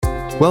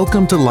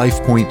Welcome to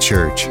LifePoint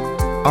Church.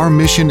 Our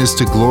mission is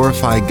to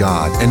glorify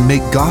God and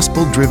make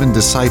gospel-driven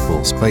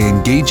disciples by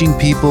engaging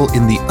people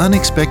in the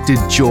unexpected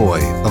joy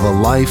of a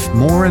life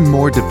more and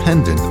more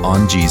dependent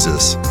on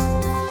Jesus.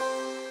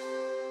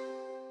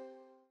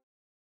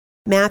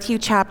 Matthew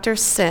chapter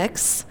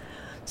 6,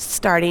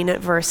 starting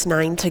at verse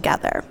 9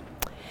 together.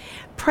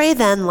 Pray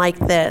then like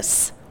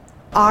this: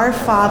 Our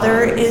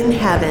Father in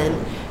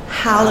heaven,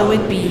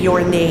 hallowed be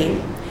your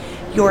name.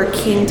 Your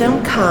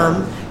kingdom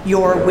come,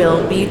 your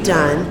will be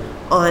done,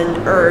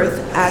 on earth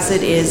as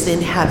it is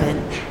in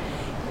heaven.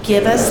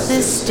 Give us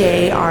this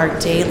day our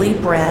daily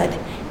bread,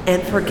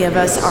 and forgive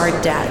us our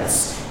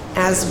debts,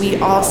 as we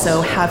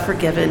also have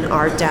forgiven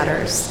our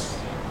debtors.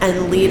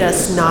 And lead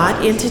us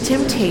not into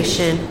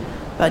temptation,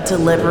 but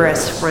deliver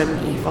us from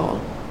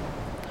evil.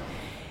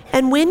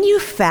 And when you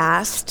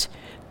fast,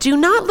 do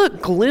not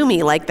look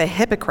gloomy like the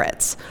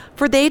hypocrites,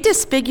 for they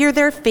disfigure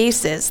their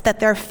faces that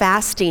their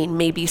fasting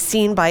may be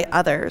seen by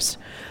others.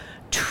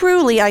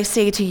 Truly, I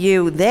say to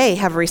you, they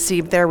have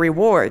received their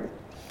reward.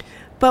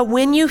 But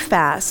when you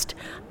fast,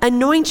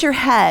 anoint your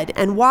head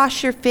and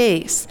wash your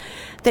face,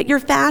 that your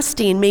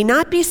fasting may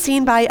not be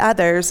seen by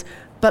others,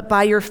 but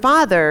by your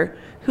Father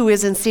who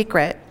is in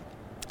secret.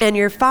 And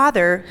your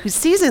Father who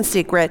sees in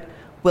secret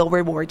will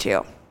reward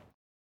you.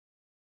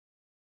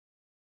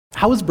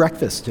 How was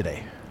breakfast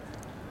today?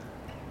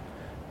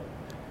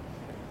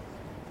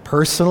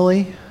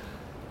 Personally,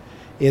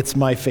 it's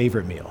my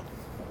favorite meal.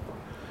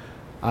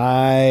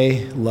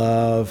 I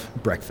love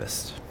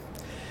breakfast.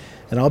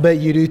 And I'll bet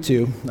you do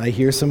too. I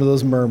hear some of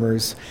those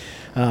murmurs.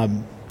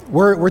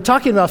 We're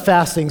talking about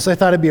fasting, so I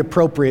thought it'd be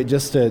appropriate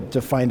just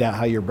to find out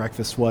how your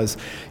breakfast was.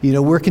 You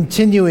know, we're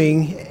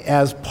continuing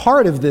as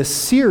part of this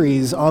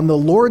series on the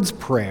Lord's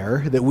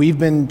Prayer that we've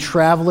been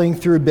traveling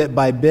through bit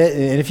by bit.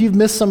 And if you've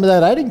missed some of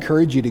that, I'd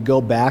encourage you to go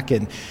back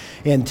and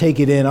take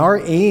it in. Our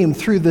aim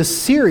through this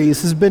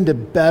series has been to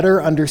better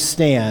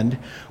understand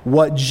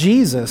what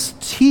Jesus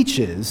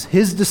teaches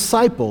his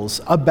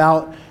disciples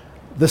about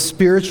the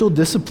spiritual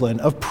discipline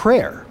of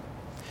prayer.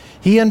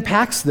 He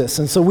unpacks this,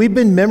 and so we've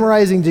been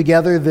memorizing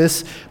together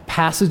this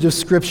passage of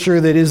Scripture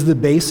that is the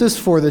basis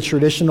for the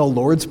traditional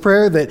Lord's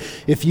Prayer, that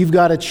if you've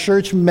got a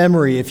church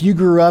memory, if you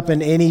grew up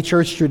in any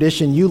church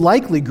tradition, you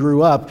likely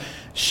grew up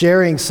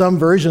sharing some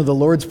version of the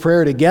Lord's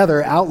Prayer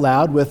together out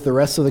loud with the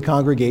rest of the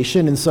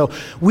congregation. And so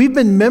we've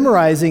been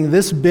memorizing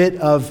this bit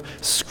of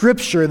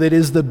Scripture that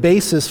is the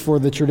basis for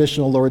the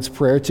traditional Lord's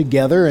Prayer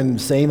together and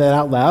saying that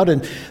out loud.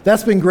 And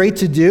that's been great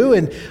to do.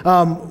 And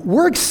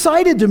we're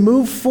excited to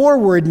move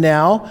forward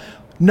now,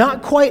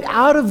 not quite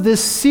out of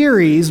this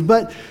series,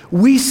 but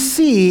we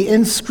see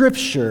in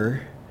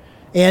Scripture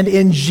and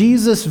in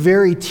Jesus'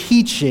 very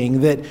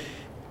teaching that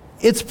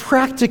it's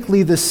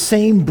practically the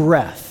same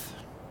breath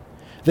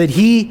that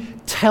he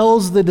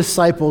tells the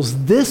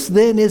disciples, this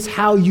then is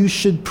how you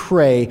should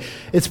pray.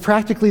 It's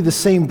practically the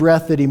same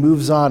breath that he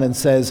moves on and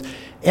says,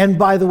 and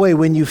by the way,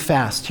 when you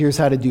fast, here's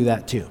how to do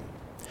that too.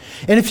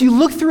 And if you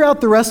look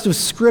throughout the rest of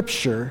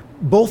Scripture,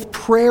 both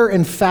prayer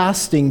and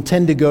fasting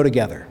tend to go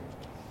together.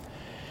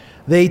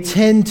 They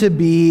tend to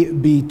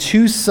be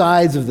two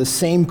sides of the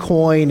same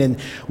coin. And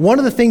one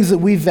of the things that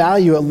we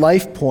value at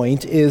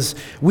LifePoint is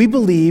we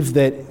believe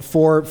that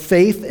for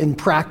faith and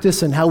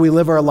practice and how we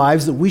live our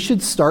lives, that we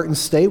should start and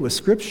stay with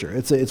Scripture.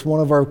 It's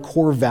one of our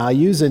core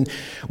values. And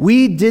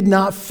we did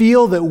not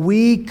feel that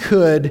we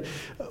could,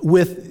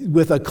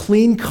 with a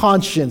clean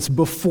conscience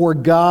before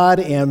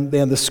God and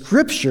the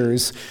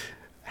Scriptures,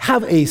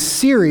 have a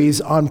series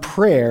on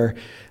prayer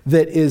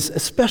that is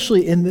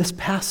especially in this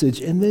passage,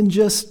 and then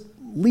just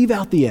leave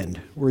out the end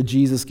where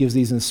Jesus gives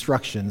these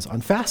instructions on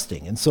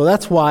fasting. And so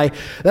that's why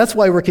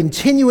we're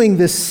continuing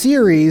this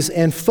series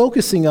and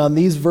focusing on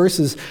these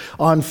verses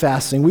on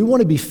fasting. We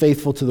want to be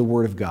faithful to the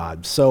Word of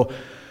God. So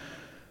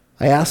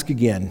I ask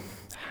again,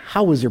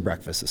 how was your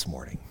breakfast this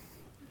morning?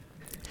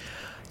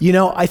 You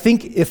know, I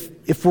think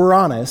if we're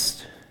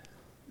honest,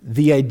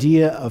 the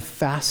idea of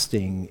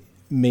fasting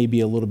may be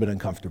a little bit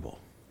uncomfortable.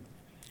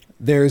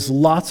 There's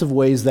lots of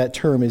ways that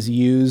term is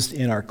used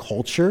in our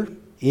culture,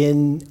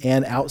 in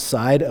and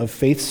outside of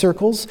faith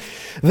circles.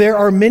 There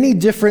are many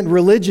different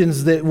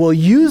religions that will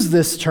use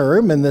this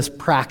term and this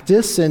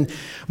practice, and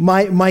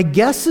my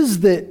guess is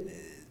that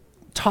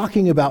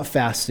talking about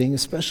fasting,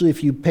 especially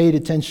if you paid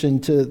attention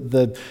to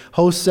the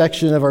host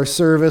section of our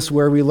service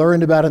where we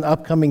learned about an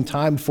upcoming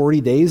time, 40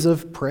 days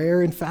of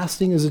prayer and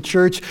fasting as a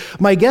church,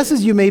 my guess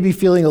is you may be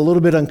feeling a little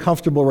bit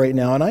uncomfortable right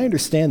now, and I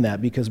understand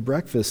that because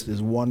breakfast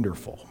is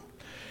wonderful.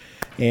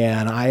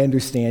 And I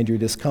understand your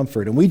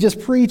discomfort. And we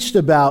just preached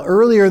about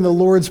earlier in the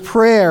Lord's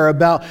Prayer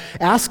about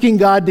asking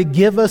God to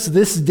give us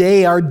this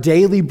day our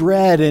daily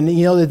bread. And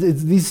you know,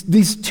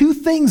 these two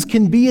things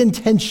can be in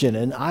tension.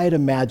 And I'd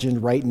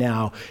imagine right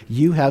now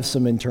you have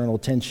some internal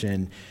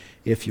tension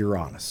if you're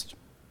honest.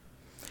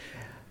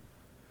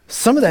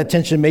 Some of that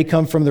tension may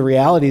come from the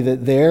reality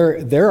that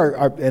there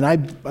are, and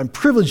I'm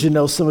privileged to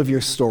know some of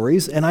your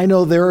stories, and I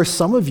know there are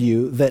some of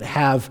you that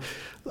have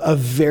a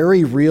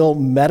very real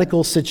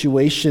medical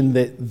situation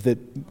that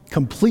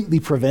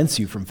completely prevents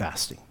you from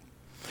fasting.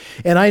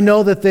 And I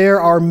know that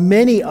there are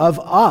many of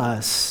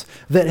us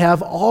that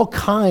have all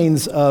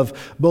kinds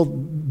of both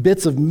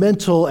bits of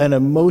mental and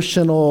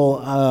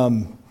emotional,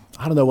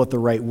 I don't know what the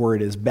right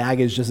word is.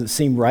 Baggage doesn't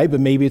seem right, but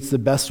maybe it's the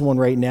best one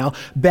right now.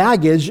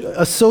 Baggage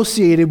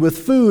associated with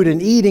food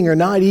and eating or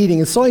not eating.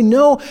 And so I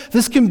know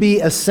this can be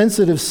a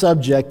sensitive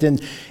subject,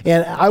 and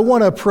I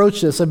want to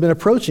approach this. I've been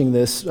approaching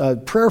this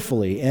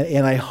prayerfully,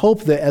 and I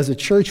hope that as a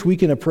church we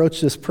can approach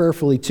this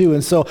prayerfully too.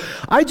 And so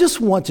I just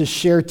want to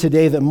share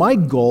today that my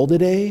goal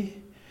today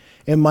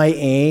and my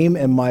aim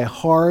and my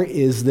heart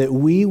is that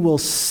we will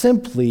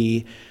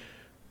simply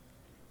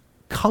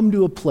come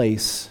to a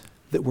place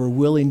that we're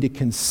willing to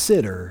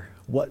consider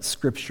what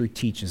Scripture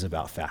teaches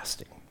about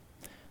fasting.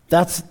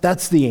 That's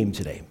the aim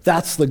today.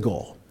 That's the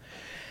goal.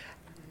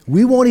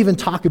 We won't even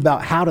talk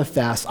about how to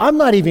fast. I'm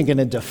not even going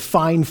to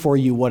define for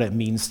you what it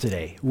means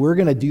today. We're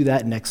going to do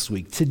that next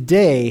week.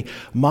 Today,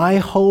 my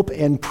hope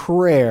and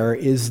prayer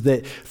is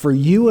that for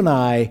you and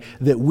I,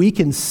 that we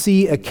can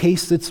see a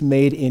case that's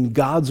made in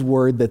God's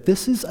Word that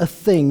this is a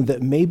thing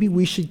that maybe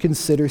we should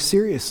consider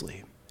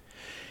seriously.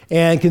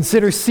 And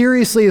consider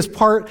seriously as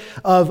part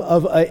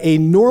of a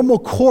normal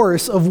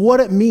course of what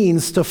it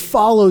means to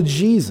follow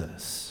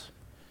Jesus.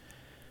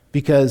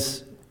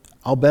 Because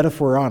I'll bet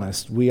if we're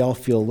honest, we all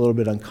feel a little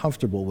bit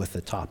uncomfortable with the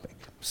topic.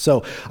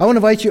 So I want to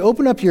invite you,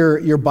 open up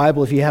your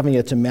Bible if you haven't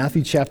yet to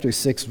Matthew chapter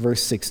 6,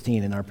 verse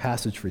 16 in our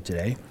passage for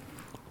today.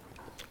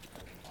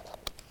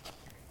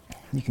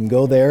 You can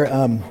go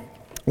there.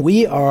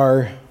 We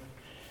are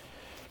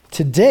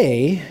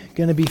today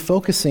going to be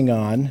focusing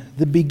on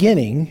the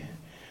beginning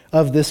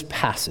of this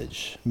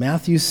passage,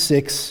 Matthew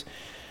 6,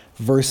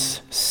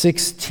 verse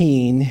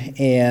 16,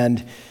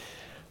 and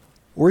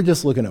we're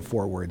just looking at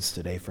 4 words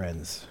today,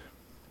 friends.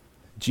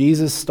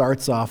 Jesus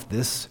starts off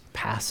this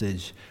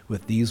passage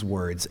with these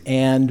words,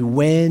 and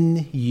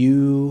when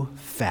you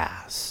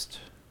fast,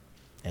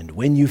 and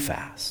when you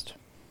fast.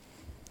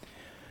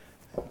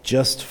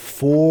 Just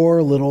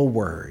 4 little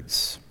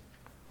words.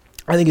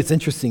 I think it's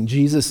interesting,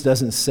 Jesus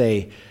doesn't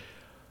say,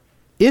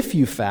 if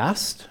you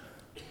fast,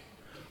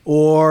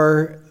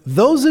 or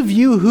those of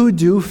you who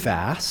do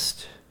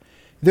fast.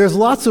 There's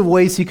lots of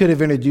ways he could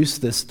have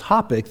introduced this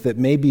topic that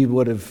maybe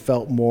would have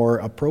felt more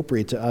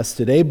appropriate to us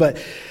today, but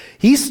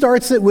he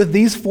starts it with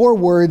these 4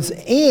 words,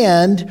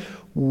 and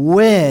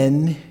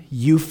when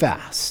you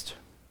fast.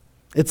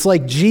 It's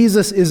like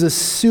Jesus is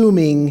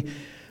assuming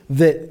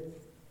that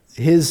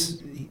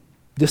his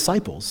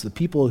disciples, the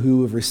people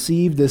who have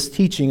received this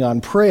teaching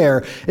on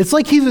prayer, it's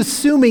like he's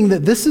assuming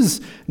that this is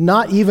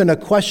not even a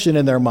question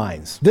in their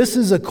minds. This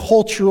is a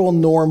cultural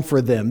norm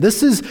for them.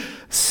 This is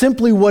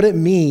simply what it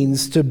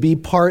means to be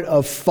part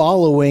of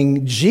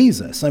following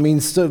Jesus. I mean,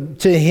 so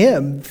to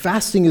him,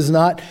 fasting is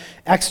not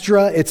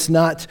extra. It's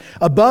not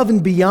above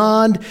and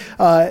beyond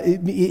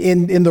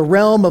in the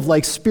realm of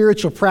like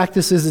spiritual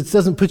practices. It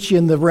doesn't put you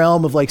in the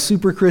realm of like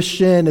super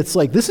Christian. It's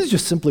like, this is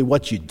just simply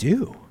what you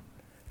do.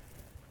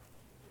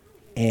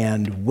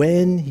 And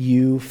when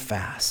you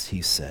fast,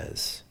 he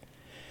says.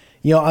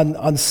 You know,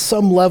 on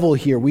some level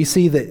here, we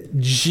see that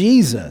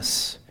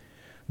Jesus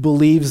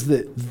believes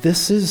that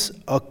this is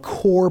a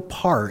core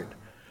part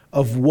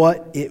of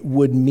what it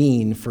would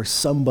mean for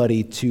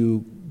somebody to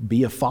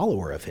be a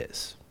follower of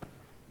his.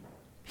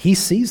 He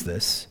sees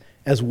this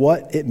as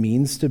what it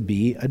means to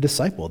be a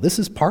disciple. This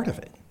is part of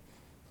it.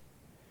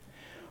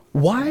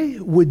 Why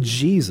would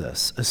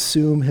Jesus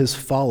assume his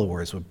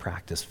followers would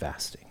practice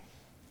fasting?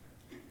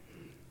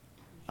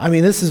 I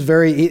mean, this is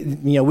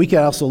we could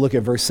also look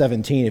at verse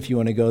 17 if you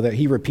want to go there.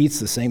 He repeats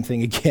the same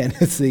thing again.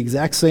 It's the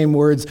exact same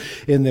words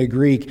in the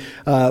Greek.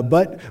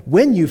 But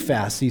when you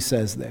fast, he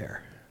says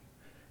there.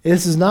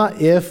 This is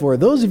not if, or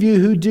those of you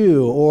who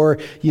do, or,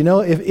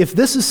 if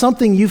this is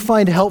something you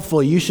find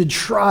helpful, you should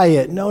try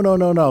it.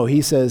 No.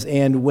 He says,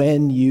 and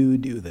when you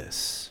do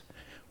this.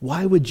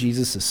 Why would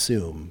Jesus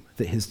assume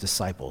that his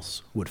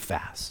disciples would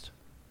fast?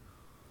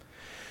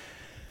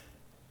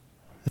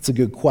 That's a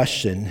good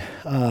question.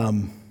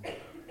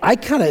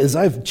 As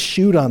I've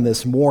chewed on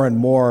this more and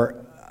more,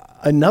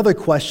 another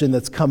question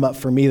that's come up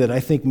for me that I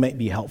think might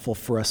be helpful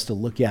for us to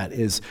look at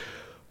is,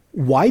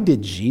 why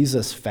did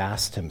Jesus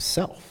fast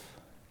himself?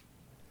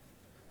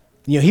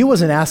 He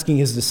wasn't asking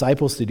his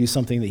disciples to do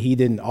something that he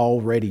didn't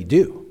already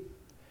do.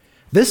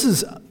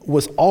 This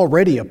was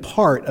already a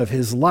part of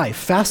his life.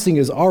 Fasting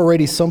is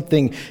already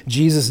something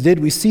Jesus did.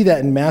 We see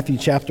that in Matthew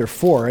chapter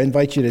 4. I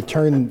invite you to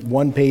turn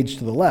 1 page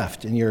to the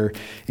left in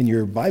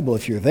your Bible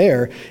if you're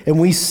there. And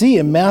we see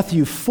in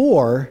Matthew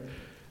 4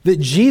 that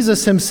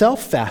Jesus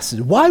himself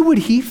fasted. Why would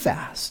he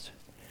fast?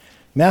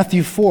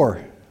 Matthew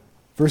 4,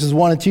 verses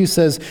 1 and 2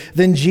 says,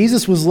 Then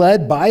Jesus was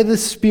led by the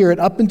Spirit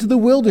up into the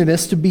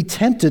wilderness to be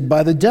tempted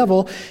by the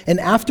devil,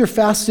 and after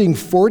fasting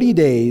 40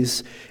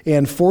 days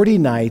and 40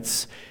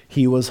 nights,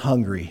 he was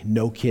hungry.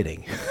 No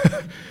kidding.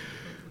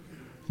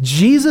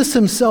 Jesus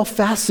himself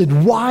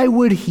fasted. Why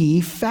would he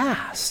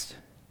fast?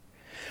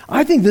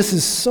 I think this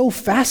is so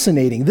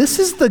fascinating. This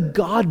is the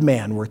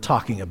God-man we're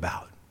talking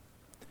about.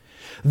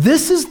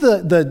 This is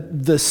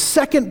the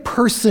second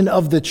person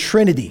of the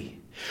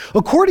Trinity.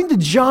 According to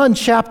John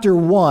chapter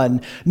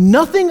 1,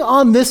 nothing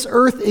on this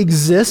earth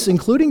exists,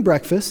 including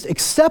breakfast,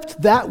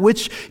 except that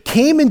which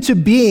came into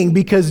being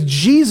because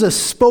Jesus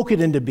spoke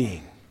it into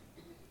being.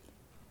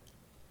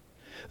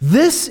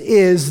 This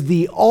is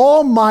the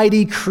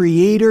Almighty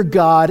Creator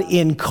God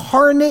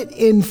incarnate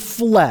in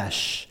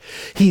flesh.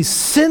 He's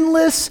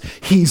sinless,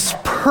 He's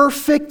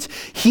perfect,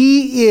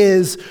 He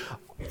is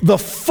the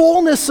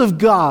fullness of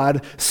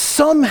God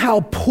somehow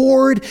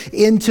poured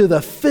into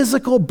the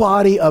physical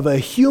body of a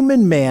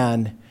human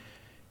man,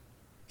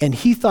 and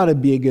He thought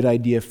it'd be a good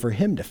idea for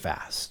Him to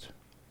fast.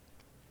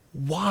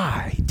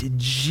 Why did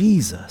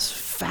Jesus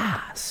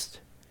fast?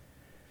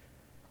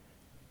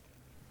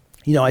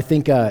 I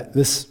think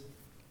this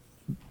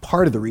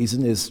part of the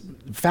reason is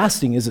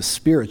fasting is a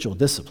spiritual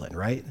discipline,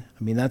 right?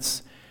 I mean,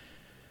 that's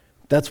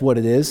what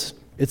it is.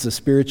 It's a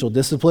spiritual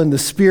discipline. The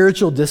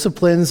spiritual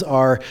disciplines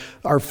are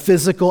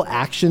physical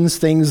actions,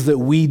 things that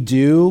we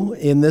do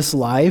in this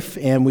life,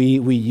 and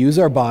we use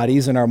our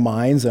bodies and our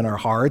minds and our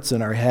hearts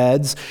and our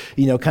heads.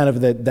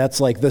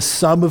 That's like the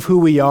sum of who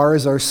we are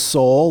is our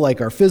soul,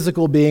 like our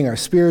physical being, our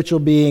spiritual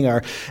being,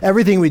 our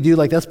everything we do,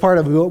 like that's part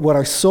of what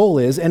our soul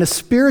is. And a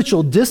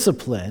spiritual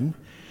discipline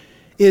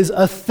is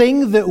a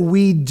thing that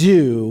we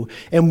do,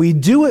 and we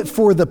do it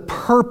for the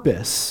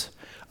purpose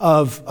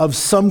of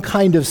some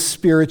kind of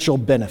spiritual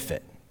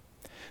benefit.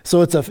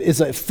 So it's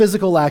a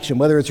physical action,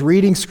 whether it's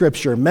reading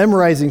Scripture,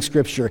 memorizing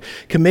Scripture,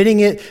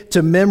 committing it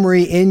to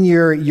memory in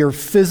your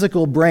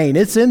physical brain.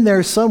 It's in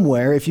there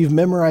somewhere if you've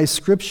memorized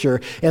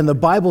Scripture, and the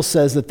Bible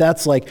says that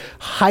that's like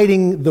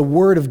hiding the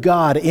Word of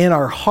God in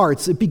our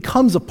hearts. It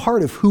becomes a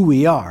part of who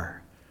we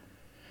are.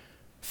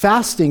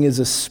 Fasting is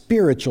a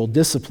spiritual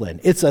discipline.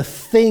 It's a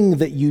thing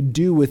that you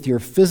do with your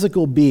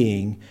physical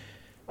being,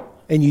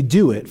 and you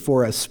do it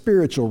for a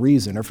spiritual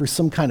reason or for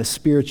some kind of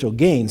spiritual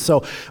gain.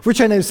 So we're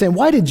trying to understand,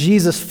 why did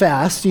Jesus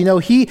fast?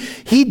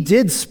 He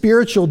did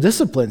spiritual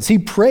disciplines. He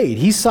prayed.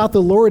 He sought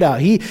the Lord out.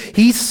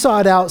 He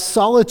sought out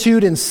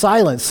solitude and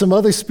silence, some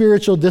other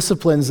spiritual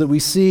disciplines that we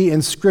see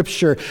in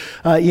Scripture.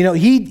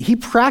 He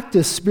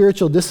practiced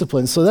spiritual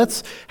disciplines. So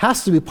that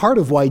has to be part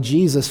of why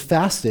Jesus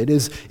fasted.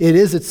 It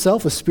is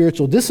itself a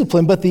spiritual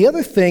discipline. But the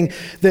other thing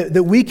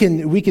that we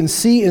can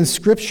see in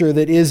Scripture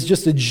that is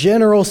just a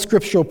general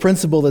scriptural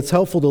principle that's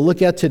helpful to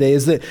look at today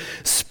is that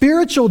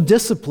spiritual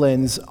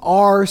disciplines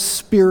are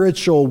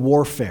spiritual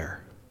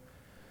warfare.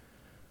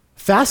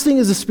 Fasting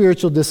is a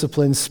spiritual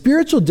discipline.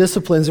 Spiritual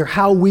disciplines are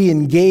how we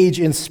engage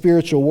in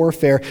spiritual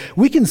warfare.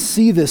 We can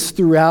see this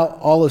throughout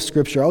all of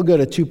Scripture. I'll go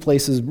to two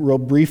places real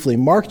briefly.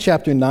 Mark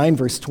chapter 9,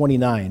 verse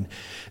 29.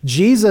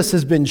 Jesus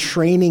has been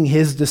training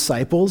His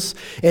disciples,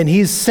 and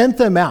He's sent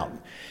them out.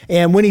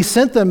 And when He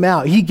sent them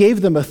out, He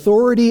gave them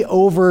authority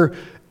over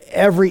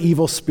every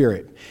evil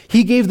spirit.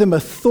 He gave them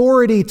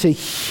authority to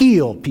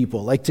heal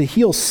people, like to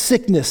heal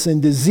sickness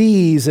and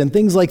disease and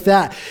things like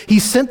that. He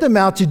sent them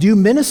out to do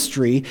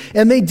ministry,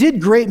 and they did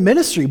great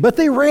ministry, but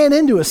they ran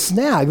into a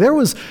snag. There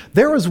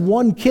was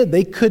one kid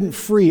they couldn't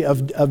free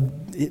of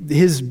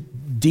his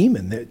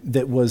demon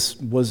that was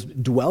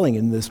dwelling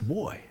in this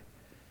boy.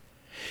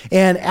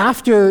 And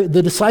after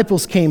the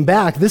disciples came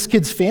back, this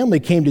kid's family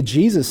came to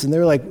Jesus, and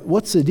they're like,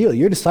 "What's the deal?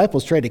 Your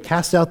disciples tried to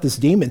cast out this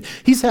demon.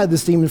 He's had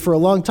this demon for a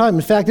long time.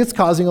 In fact, it's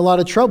causing a lot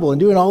of trouble and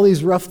doing all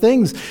these rough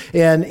things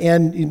and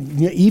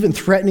even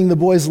threatening the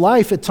boy's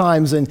life at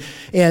times."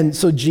 And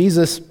so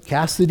Jesus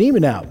cast the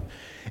demon out.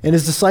 And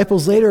His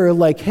disciples later are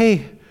like,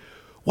 "Hey,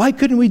 why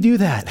couldn't we do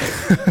that?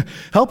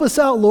 Help us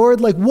out,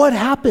 Lord. Like, what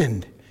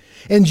happened?"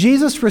 And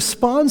Jesus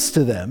responds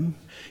to them.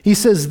 He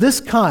says,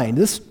 this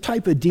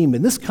type of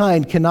demon, this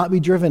kind cannot be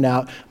driven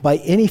out by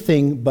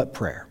anything but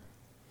prayer.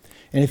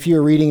 And if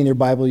you're reading in your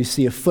Bible, you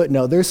see a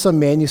footnote. There's some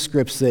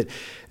manuscripts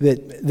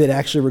that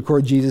actually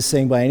record Jesus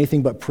saying by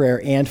anything but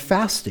prayer and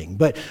fasting.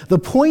 But the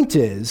point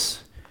is,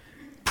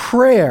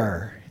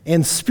 prayer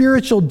and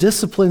spiritual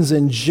disciplines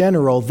in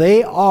general,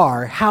 they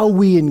are how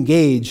we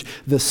engage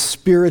the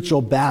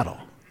spiritual battle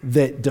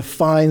that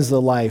defines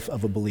the life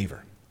of a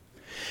believer.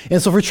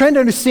 And so if we're trying to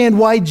understand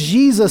why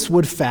Jesus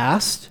would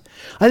fast,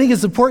 I think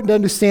it's important to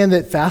understand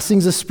that fasting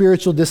is a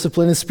spiritual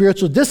discipline, and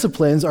spiritual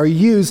disciplines are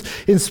used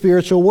in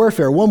spiritual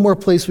warfare. One more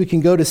place we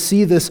can go to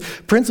see this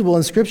principle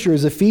in Scripture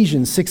is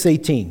Ephesians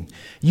 6:18.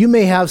 You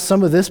may have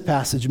some of this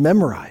passage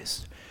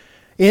memorized.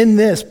 In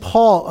this,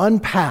 Paul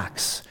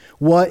unpacks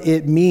what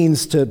it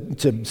means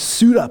to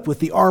suit up with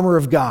the armor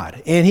of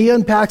God. And he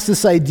unpacks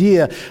this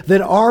idea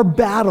that our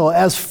battle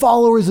as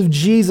followers of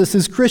Jesus,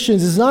 as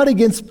Christians, is not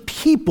against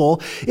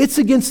people, it's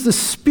against the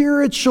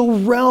spiritual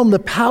realm, the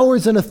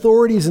powers and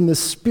authorities in the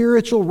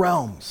spiritual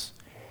realms.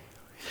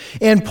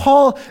 And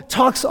Paul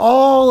talks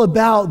all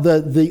about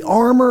the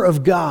armor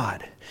of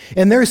God.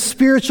 And there's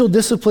spiritual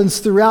disciplines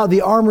throughout the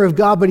armor of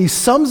God, but he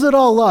sums it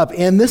all up.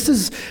 And this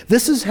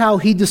is how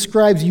he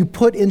describes you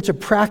put into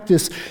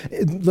practice,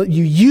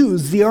 you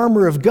use the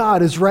armor of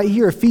God is right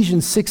here,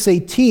 Ephesians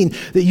 6:18,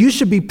 that you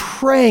should be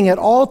praying at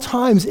all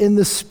times in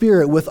the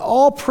Spirit with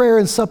all prayer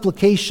and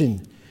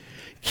supplication.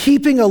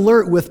 keeping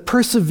alert with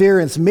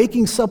perseverance,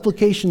 making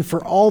supplication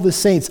for all the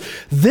saints.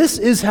 This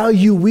is how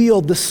you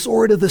wield the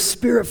sword of the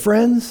Spirit,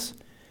 friends.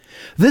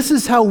 This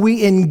is how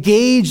we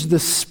engage the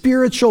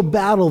spiritual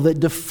battle that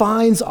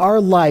defines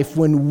our life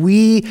when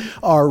we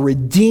are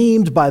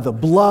redeemed by the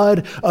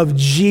blood of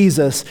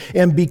Jesus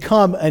and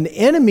become an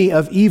enemy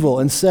of evil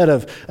instead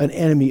of an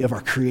enemy of our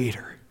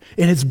Creator.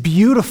 And it's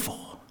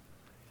beautiful.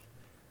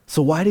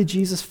 So why did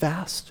Jesus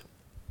fast?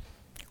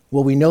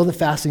 Well, we know that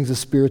fasting is a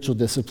spiritual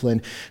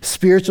discipline.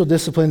 Spiritual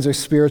disciplines are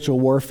spiritual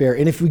warfare.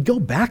 And if we go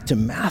back to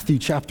Matthew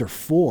chapter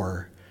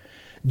 4,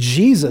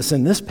 Jesus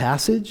in this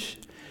passage,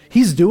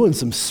 he's doing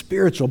some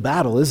spiritual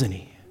battle, isn't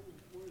he?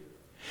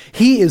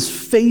 He is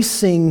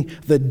facing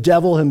the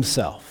devil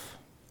himself.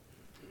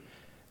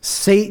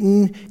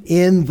 Satan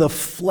in the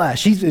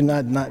flesh. He's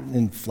not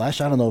in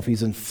flesh. I don't know if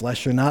he's in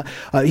flesh or not.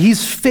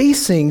 He's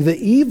facing the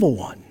evil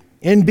one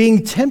and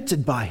being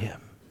tempted by him.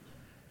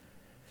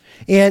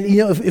 And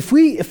if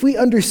we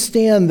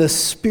understand the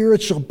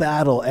spiritual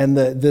battle and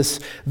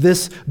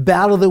this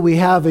battle that we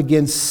have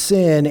against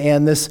sin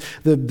and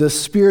the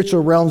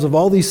spiritual realms of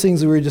all these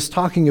things that we were just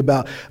talking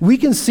about, we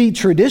can see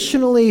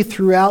traditionally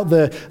throughout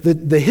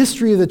the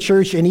history of the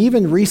church, and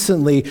even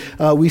recently,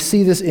 we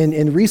see this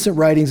in recent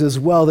writings as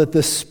well, that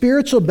the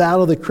spiritual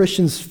battle that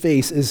Christians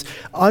face is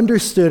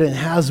understood and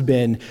has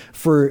been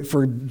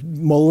for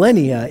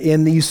millennia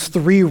in these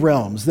three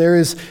realms.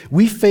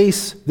 We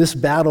face this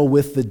battle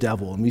with the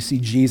devil, and we see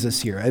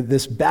Jesus here,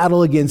 this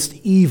battle against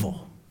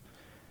evil.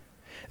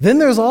 Then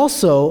there's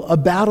also a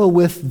battle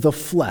with the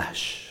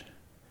flesh.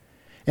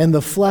 And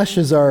the flesh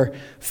is our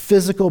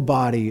physical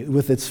body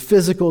with its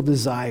physical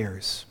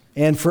desires.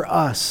 And for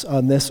us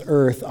on this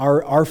earth,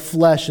 our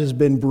flesh has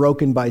been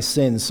broken by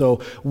sin,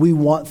 so we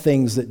want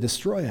things that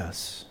destroy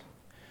us.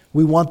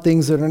 We want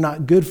things that are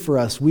not good for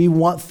us. We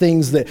want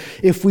things that,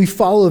 if we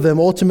follow them,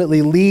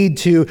 ultimately lead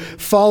to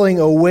falling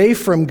away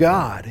from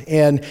God.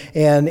 And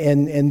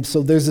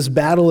so there's this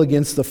battle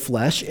against the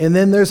flesh. And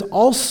then there's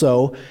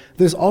also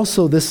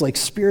this like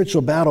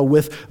spiritual battle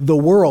with the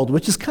world,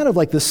 which is kind of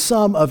like the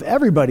sum of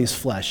everybody's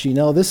flesh.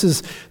 This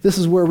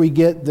is where we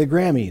get the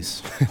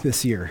Grammys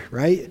this year,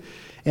 right?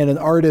 And an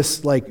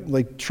artist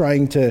like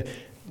trying to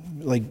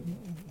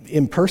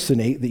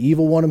impersonate the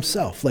evil one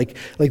himself. Like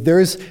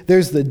there's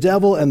the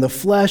devil and the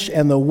flesh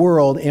and the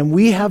world, and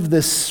we have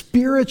this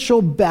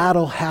spiritual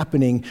battle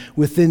happening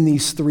within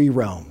these three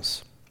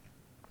realms.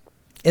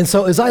 And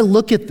so as I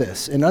look at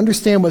this and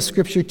understand what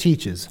Scripture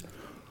teaches,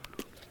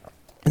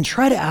 and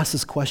try to ask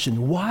this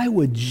question, why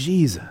would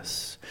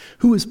Jesus,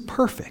 who is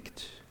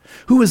perfect,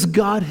 who is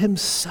God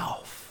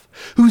himself,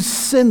 who's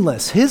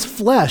sinless, his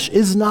flesh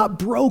is not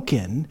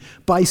broken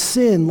by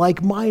sin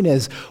like mine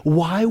is,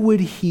 why would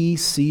he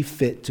see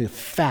fit to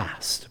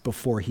fast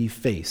before he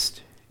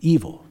faced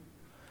evil,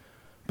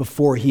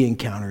 before he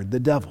encountered the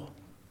devil?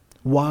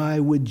 Why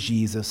would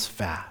Jesus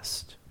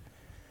fast?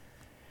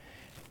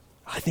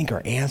 I think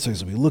our answer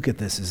as we look at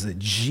this is that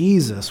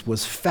Jesus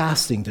was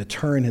fasting to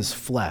turn his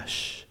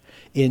flesh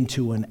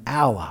into an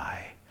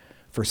ally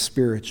for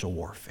spiritual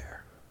warfare.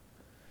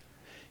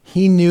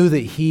 He knew that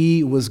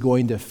he was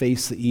going to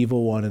face the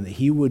evil one and that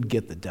he would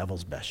get the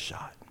devil's best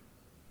shot.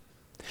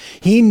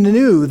 He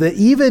knew that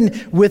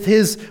even with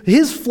his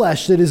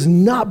flesh that is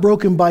not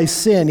broken by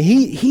sin,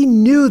 he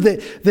knew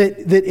that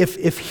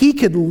if he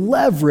could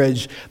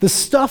leverage the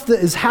stuff that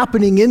is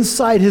happening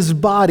inside his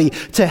body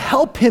to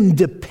help him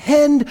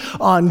depend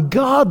on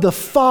God the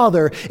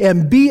Father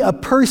and be a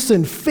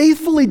person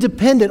faithfully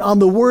dependent on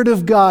the Word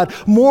of God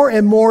more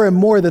and more and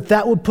more,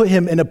 that would put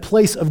him in a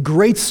place of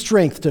great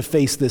strength to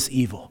face this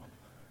evil.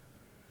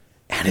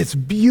 And it's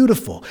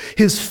beautiful.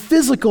 His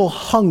physical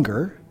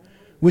hunger,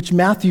 which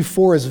Matthew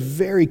 4 is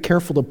very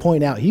careful to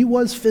point out. He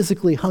was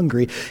physically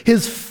hungry.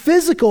 His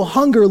physical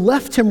hunger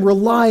left him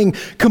relying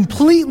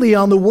completely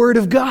on the Word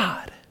of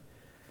God,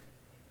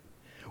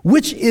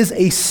 which is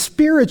a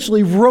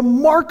spiritually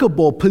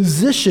remarkable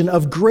position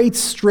of great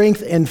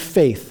strength and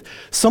faith.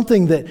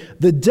 Something that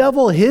the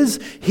devil, his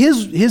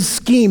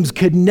schemes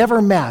could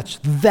never match.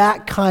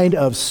 That kind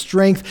of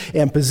strength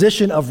and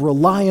position of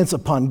reliance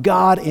upon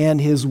God and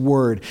his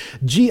Word.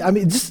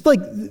 Just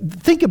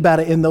think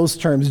about it in those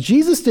terms.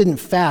 Jesus didn't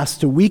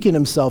fast to weaken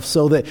himself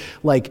so that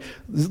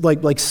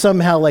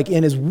somehow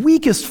in his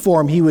weakest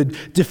form he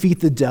would defeat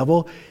the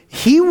devil.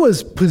 He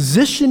was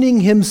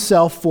positioning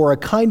himself for a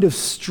kind of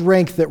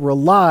strength that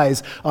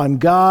relies on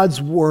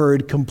God's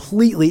Word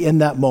completely in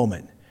that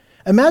moment.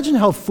 Imagine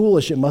how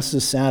foolish it must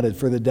have sounded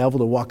for the devil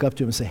to walk up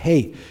to him and say,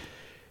 "Hey,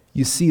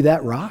 you see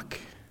that rock?"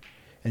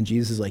 And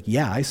Jesus is like,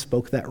 "Yeah, I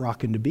spoke that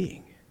rock into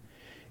being."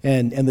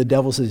 And the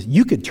devil says,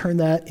 "You could turn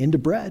that into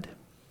bread,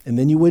 and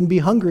then you wouldn't be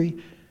hungry."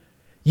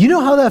 You know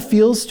how that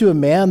feels to a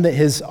man that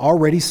has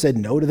already said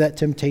no to that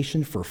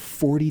temptation for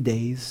 40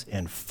 days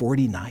and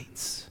 40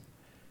 nights?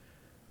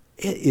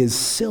 It is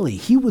silly.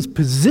 He was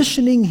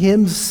positioning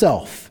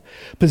himself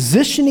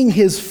positioning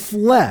his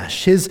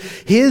flesh,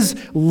 his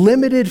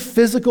limited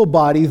physical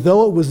body,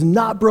 though it was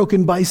not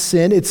broken by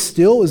sin, it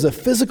still is a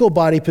physical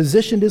body,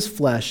 positioned his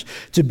flesh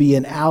to be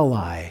an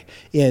ally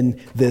in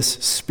this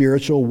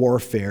spiritual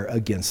warfare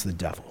against the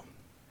devil.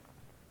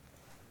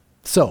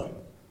 So,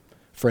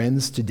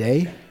 friends,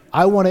 today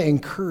I want to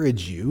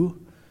encourage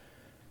you,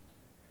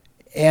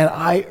 and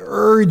I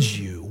urge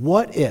you,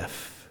 what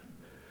if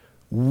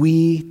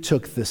we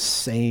took the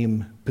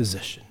same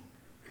position?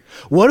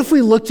 What if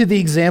we looked at the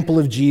example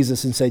of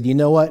Jesus and said, you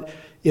know what?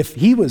 If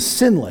he was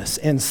sinless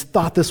and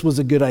thought this was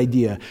a good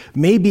idea,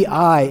 maybe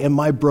I, in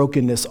my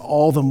brokenness,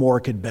 all the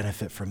more could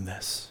benefit from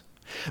this.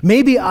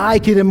 Maybe I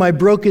could, in my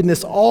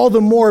brokenness, all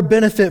the more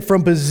benefit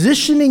from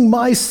positioning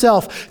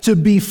myself to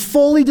be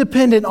fully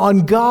dependent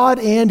on God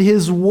and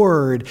his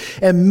word.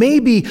 And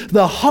maybe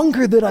the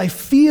hunger that I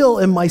feel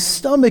in my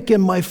stomach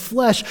and my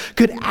flesh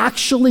could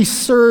actually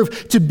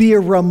serve to be a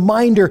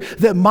reminder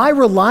that my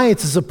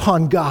reliance is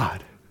upon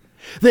God.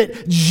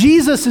 That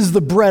Jesus is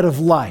the bread of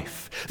life.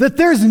 That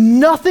there's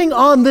nothing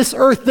on this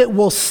earth that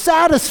will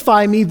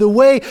satisfy me the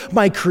way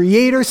my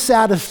Creator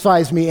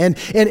satisfies me. And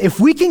if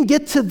we can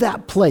get to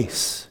that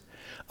place,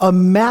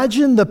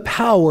 imagine the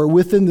power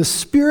within the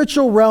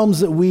spiritual realms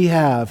that we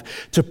have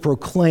to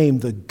proclaim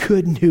the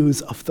good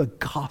news of the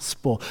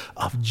gospel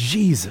of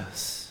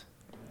Jesus.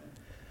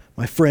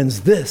 My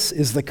friends, this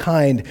is the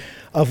kind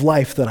of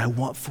life that I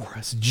want for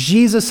us.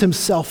 Jesus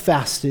himself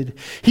fasted.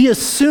 He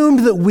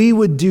assumed that we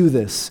would do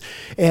this.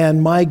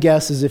 And my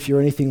guess is if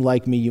you're anything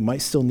like me, you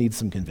might still need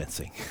some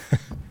convincing.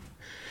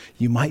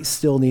 You might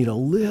still need a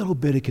little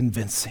bit of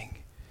convincing.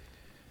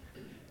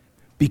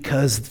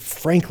 Because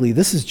frankly,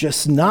 this is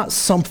just not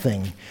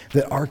something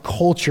that our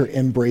culture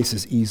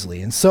embraces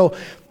easily. And so,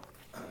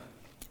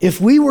 if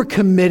we were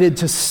committed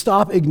to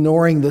stop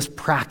ignoring this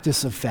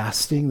practice of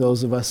fasting,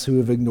 those of us who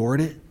have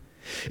ignored it,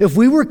 if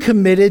we were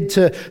committed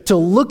to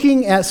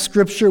looking at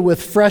Scripture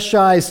with fresh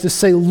eyes to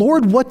say,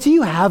 Lord, what do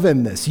you have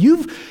in this?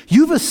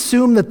 You've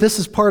assumed that this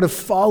is part of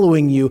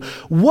following you.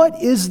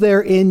 What is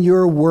there in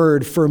your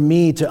word for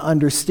me to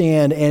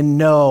understand and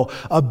know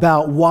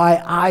about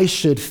why I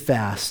should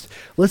fast?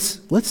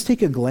 Let's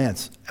take a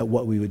glance at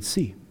what we would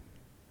see.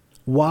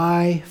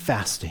 Why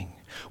fasting?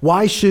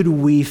 Why should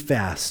we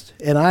fast?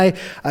 And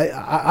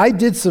I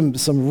did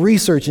some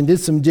research and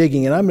did some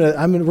digging, and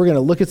we're going to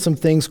look at some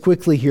things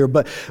quickly here.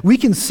 But we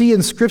can see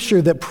in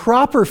Scripture that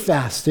proper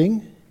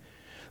fasting,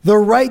 the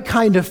right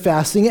kind of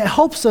fasting, it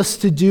helps us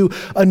to do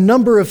a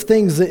number of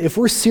things that if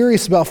we're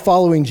serious about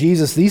following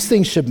Jesus, these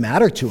things should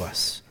matter to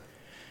us.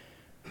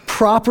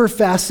 Proper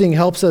fasting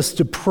helps us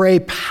to pray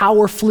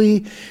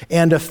powerfully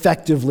and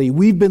effectively.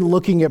 We've been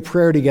looking at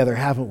prayer together,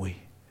 haven't we?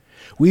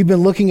 We've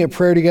been looking at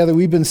prayer together.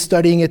 We've been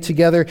studying it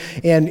together.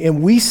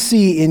 And we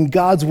see in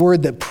God's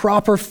word that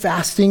proper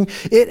fasting,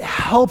 it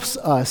helps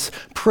us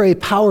pray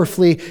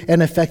powerfully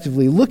and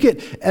effectively. Look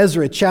at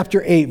Ezra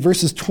chapter 8,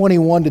 verses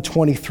 21 to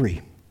 23.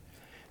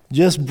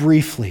 Just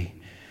briefly.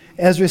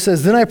 Ezra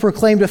says, "Then I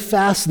proclaimed a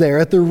fast there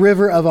at the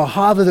river of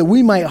Ahava that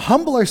we might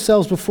humble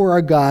ourselves before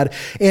our God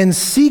and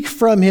seek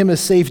from him a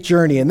safe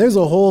journey." And there's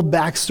a whole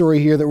backstory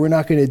here that we're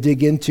not going to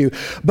dig into.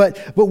 But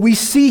we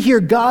see here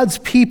God's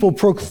people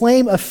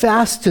proclaim a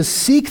fast to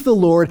seek the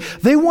Lord.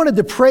 They wanted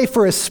to pray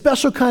for a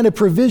special kind of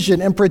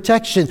provision and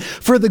protection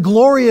for the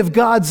glory of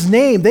God's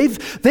name. They've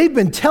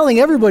been telling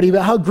everybody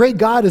about how great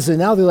God is, and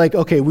now they're like,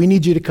 okay, we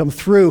need you to come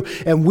through,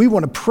 and we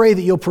want to pray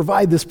that you'll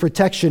provide this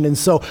protection. And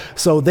so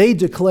they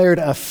declared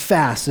a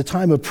fast, a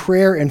time of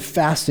prayer and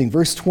fasting.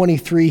 Verse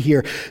 23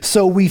 here.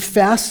 "So we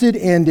fasted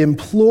and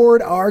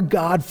implored our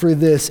God for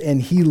this,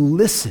 and he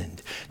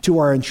listened to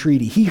our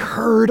entreaty." He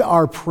heard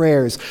our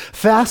prayers.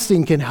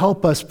 Fasting can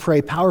help us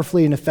pray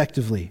powerfully and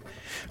effectively.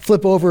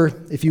 Flip over,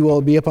 if you will,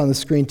 it'll be up on the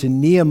screen, to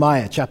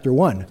Nehemiah chapter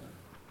 1.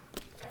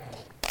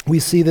 We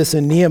see this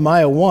in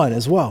Nehemiah 1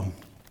 as well.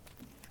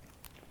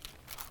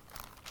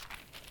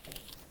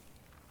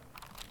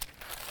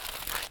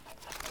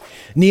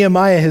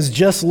 Nehemiah has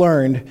just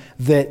learned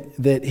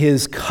that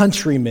his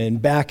countrymen,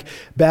 back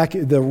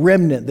the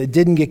remnant that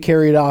didn't get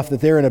carried off, that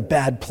they're in a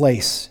bad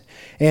place.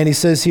 And he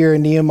says here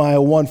in Nehemiah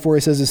 1:4,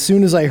 he says, "As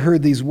soon as I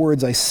heard these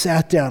words, I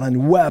sat down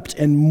and wept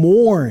and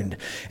mourned.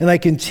 And I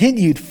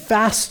continued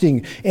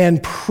fasting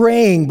and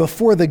praying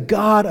before the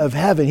God of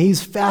heaven."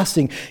 He's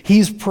fasting.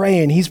 He's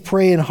praying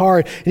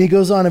hard. And he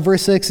goes on in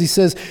verse 6, he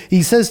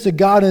says to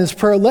God in his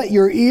prayer, "Let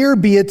your ear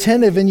be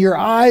attentive and your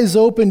eyes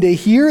open to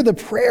hear the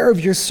prayer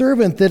of your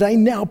servant that I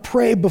now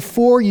pray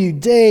before you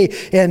day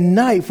and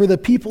night for the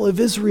people of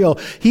Israel."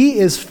 He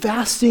is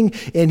fasting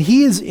and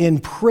he is in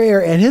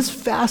prayer, and his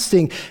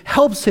fasting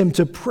helps him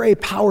to pray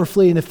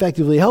powerfully and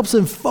effectively, helps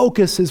him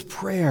focus his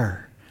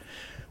prayer.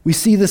 We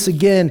see this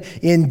again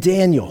in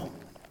Daniel.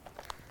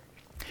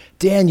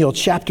 Daniel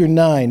chapter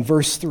 9,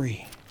 verse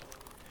 3.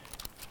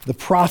 The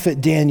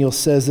prophet Daniel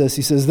says this.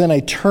 He says, "Then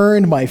I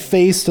turned my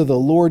face to the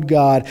Lord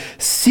God,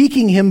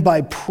 seeking him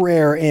by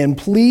prayer and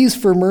pleas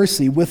for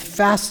mercy with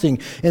fasting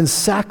and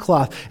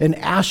sackcloth and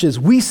ashes."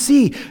 We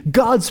see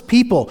God's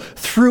people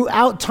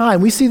throughout time.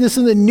 We see this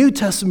in the New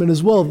Testament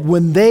as well.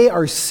 When they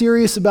are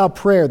serious about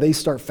prayer, they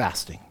start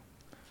fasting.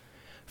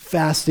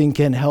 Fasting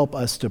can help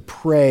us to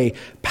pray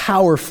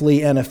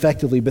powerfully and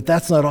effectively, but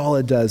that's not all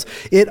it does.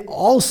 It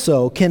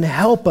also can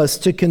help us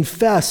to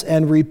confess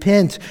and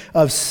repent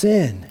of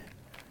sin.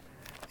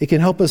 It can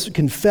help us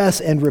confess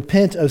and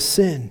repent of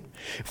sin.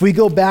 If we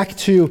go back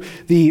to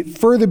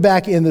further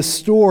back in the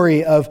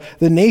story of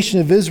the nation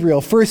of Israel,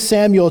 1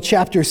 Samuel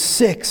chapter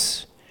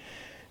 6,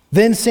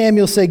 then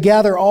Samuel said,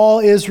 "Gather all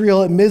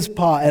Israel at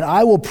Mizpah, and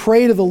I will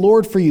pray to the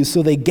Lord for you."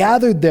 So they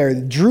gathered there,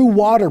 drew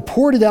water,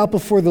 poured it out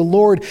before the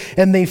Lord,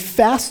 and they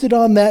fasted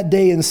on that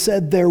day and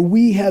said there,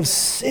 "We have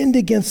sinned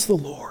against the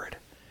Lord."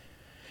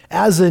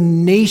 As a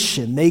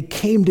nation, they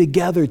came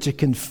together to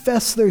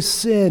confess their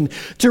sin,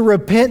 to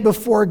repent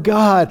before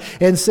God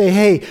and say,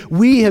 "Hey,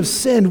 we have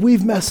sinned,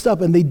 we've messed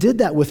up." And they did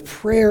that with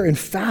prayer and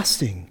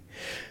fasting.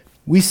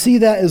 We see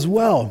that as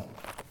well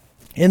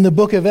in the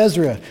book of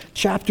Ezra,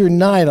 chapter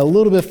 9, a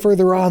little bit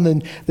further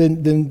on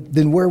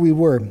than where we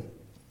were.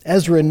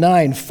 Ezra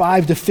 9,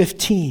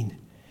 5-15.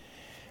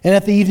 "And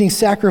at the evening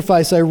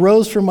sacrifice, I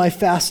rose from my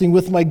fasting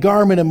with my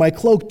garment and my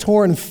cloak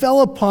torn, and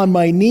fell upon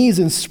my knees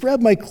and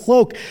spread my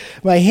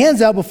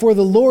hands out before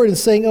the Lord, and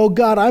saying, 'Oh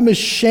God, I'm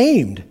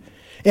ashamed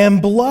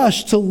and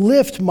blush to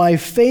lift my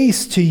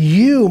face to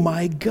you,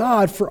 my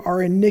God, for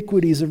our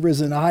iniquities have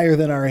risen higher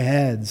than our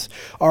heads.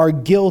 Our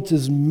guilt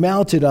is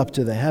mounted up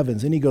to the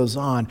heavens.'" And he goes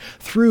on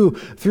through,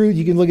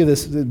 you can look at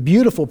this the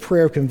beautiful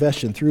prayer of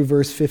confession through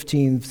verse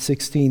 15,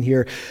 16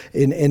 here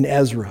in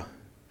Ezra.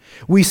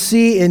 We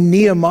see in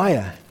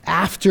Nehemiah,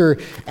 after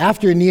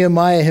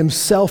Nehemiah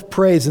himself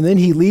prays, and then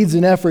he leads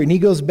an effort, and he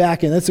goes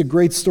back, and that's a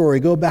great story.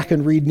 Go back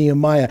and read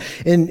Nehemiah.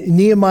 In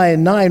Nehemiah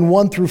 9,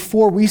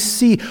 1-4, we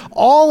see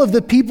all of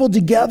the people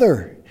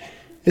together.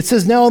 It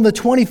says, "Now on the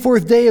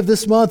 24th day of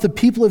this month, the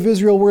people of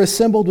Israel were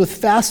assembled with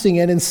fasting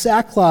and in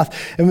sackcloth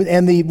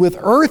and with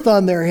earth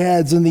on their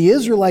heads. And the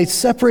Israelites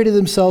separated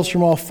themselves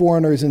from all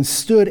foreigners and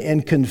stood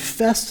and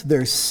confessed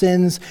their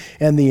sins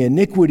and the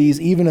iniquities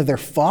even of their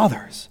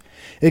fathers."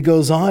 It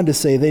goes on to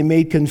say they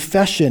made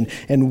confession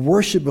and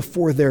worship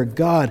before their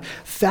God.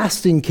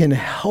 Fasting can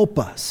help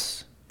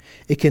us.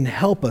 It can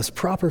help us.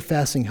 Proper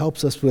fasting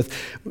helps us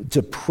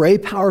to pray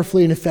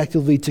powerfully and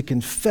effectively, to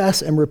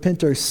confess and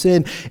repent our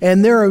sin.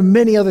 And there are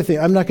many other things.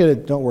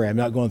 Don't worry, I'm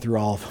not going through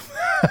all of them.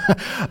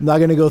 I'm not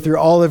going to go through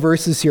all the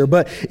verses here.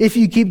 But if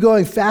you keep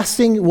going,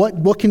 fasting,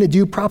 what can it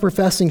do? Proper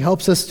fasting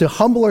helps us to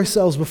humble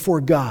ourselves before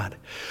God.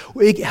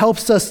 It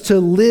helps us to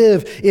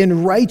live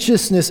in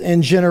righteousness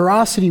and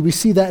generosity. We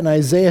see that in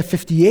Isaiah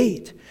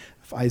 58.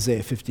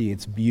 Isaiah 58,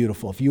 it's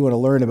beautiful. If you want to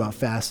learn about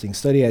fasting,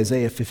 study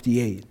Isaiah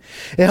 58.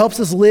 It helps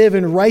us live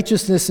in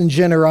righteousness and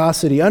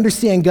generosity,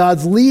 understand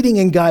God's leading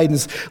and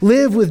guidance,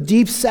 live with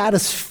deep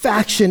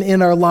satisfaction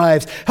in our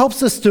lives,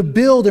 helps us to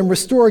build and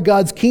restore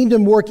God's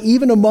kingdom work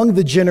even among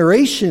the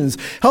generations,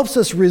 helps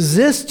us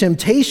resist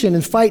temptation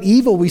and fight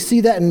evil. We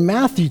see that in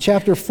Matthew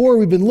chapter 4.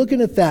 We've been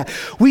looking at that.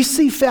 We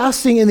see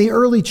fasting in the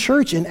early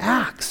church in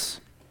Acts.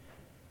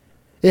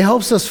 It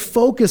helps us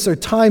focus our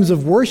times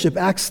of worship.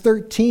 Acts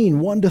 13,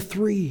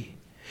 1-3.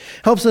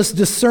 Helps us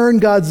discern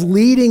God's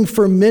leading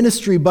for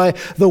ministry by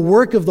the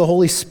work of the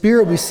Holy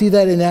Spirit. We see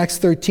that in Acts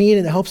 13.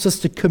 And it helps us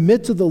to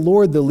commit to the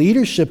Lord the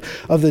leadership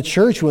of the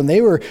church. When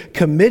they were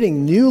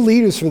committing new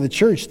leaders for the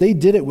church, they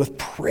did it with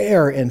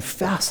prayer and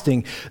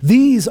fasting.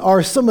 These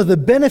are some of the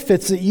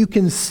benefits that you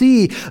can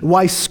see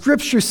why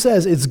Scripture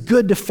says it's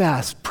good to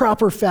fast.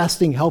 Proper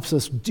fasting helps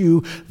us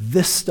do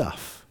this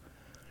stuff.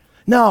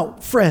 Now,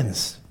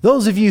 friends,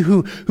 those of you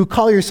who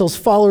call yourselves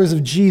followers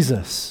of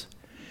Jesus,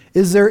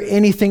 is there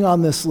anything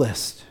on this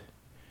list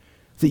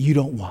that you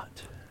don't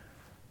want?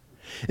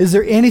 Is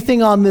there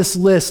anything on this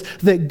list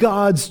that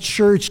God's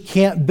church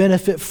can't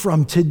benefit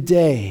from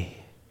today?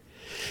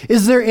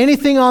 Is there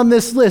anything on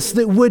this list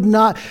that would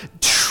not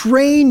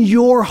train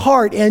your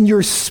heart and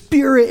your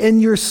spirit and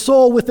your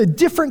soul with a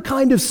different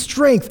kind of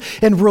strength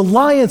and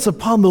reliance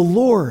upon the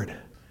Lord?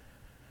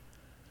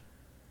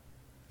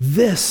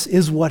 This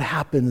is what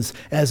happens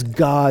as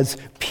God's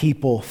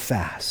people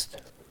fast.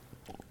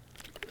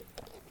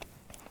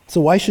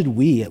 So why should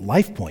we at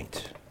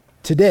LifePoint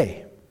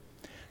today,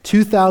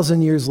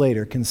 2,000 years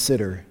later,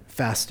 consider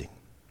fasting?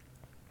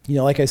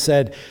 Like I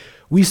said,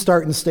 we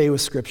start and stay with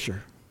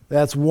Scripture.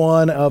 That's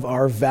one of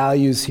our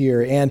values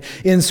here. And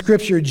in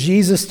Scripture,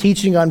 Jesus'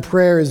 teaching on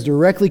prayer is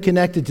directly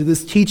connected to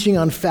this teaching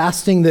on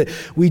fasting that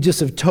we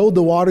just have towed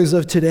the waters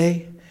of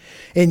today.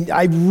 And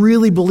I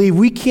really believe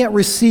we can't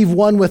receive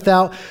one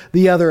without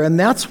the other. And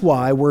that's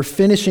why we're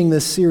finishing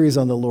this series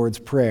on the Lord's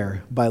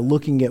Prayer by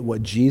looking at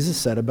what Jesus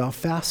said about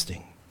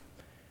fasting.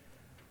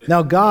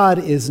 Now, God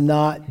is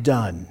not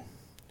done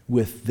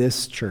with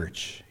this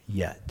church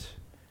yet.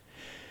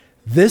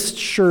 This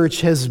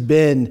church has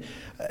been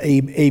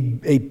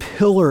a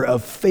pillar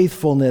of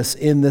faithfulness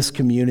in this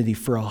community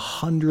for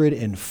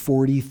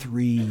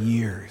 143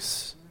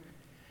 years.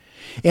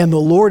 And the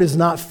Lord is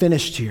not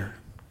finished here.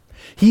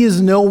 He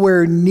is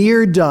nowhere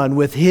near done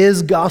with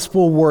his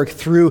gospel work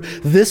through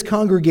this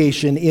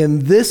congregation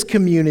in this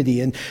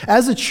community. And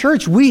as a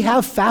church, we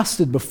have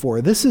fasted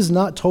before. This is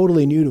not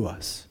totally new to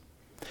us.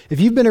 If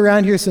you've been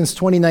around here since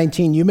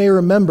 2019, you may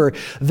remember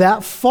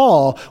that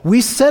fall, we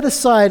set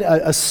aside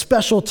a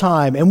special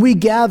time and we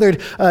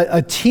gathered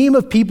a team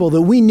of people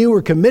that we knew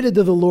were committed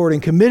to the Lord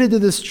and committed to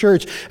this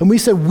church. And we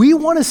said, we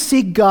want to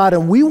seek God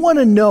and we want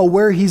to know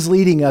where he's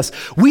leading us.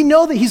 We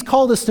know that he's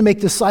called us to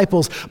make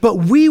disciples, but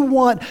we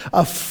want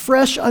a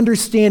fresh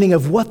understanding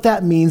of what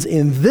that means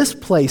in this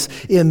place,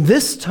 in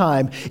this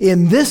time,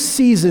 in this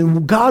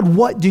season. God,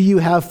 what do you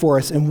have for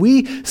us? And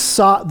we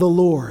sought the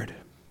Lord.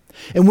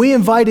 And we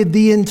invited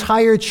the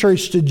entire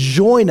church to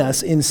join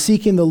us in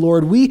seeking the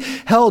Lord. We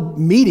held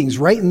meetings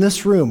right in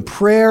this room,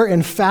 prayer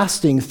and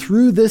fasting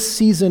through this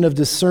season of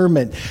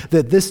discernment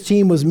that this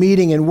team was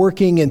meeting and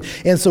working.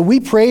 And so we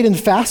prayed and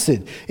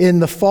fasted in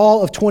the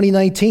fall of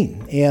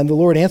 2019. And the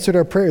Lord answered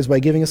our prayers by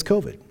giving us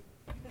COVID.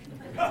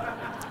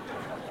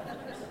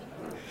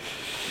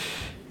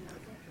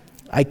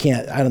 I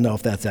don't know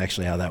if that's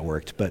actually how that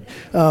worked. But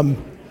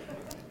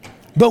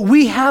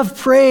we have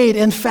prayed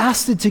and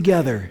fasted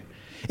together.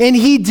 And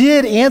he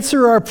did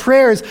answer our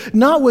prayers,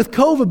 not with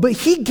COVID, but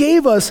he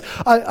gave us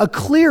a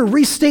clear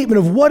restatement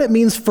of what it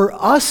means for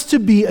us to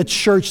be a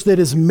church that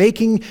is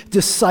making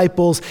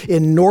disciples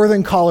in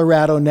northern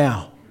Colorado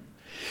now.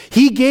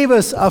 He gave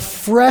us a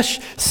fresh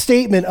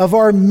statement of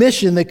our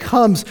mission that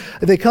comes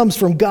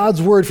from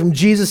God's word, from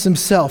Jesus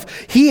himself.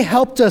 He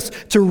helped us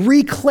to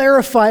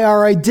re-clarify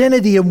our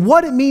identity and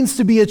what it means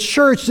to be a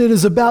church that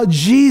is about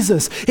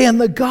Jesus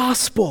and the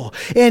gospel.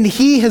 And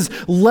he has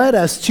led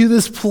us to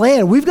this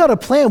plan. We've got a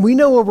plan. We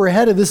know where we're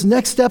headed, this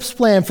next steps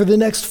plan for the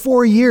next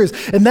 4 years.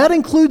 And that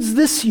includes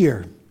this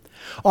year.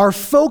 Our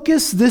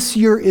focus this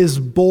year is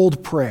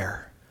bold prayer.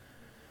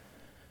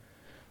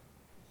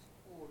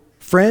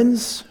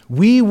 Friends,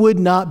 we would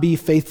not be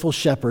faithful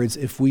shepherds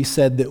if we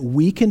said that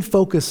we can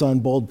focus on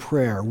bold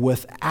prayer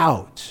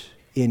without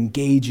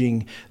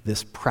engaging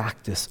this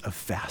practice of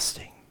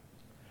fasting.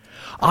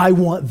 I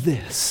want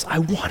this. I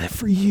want it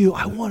for you.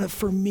 I want it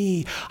for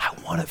me. I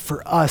want it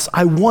for us.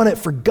 I want it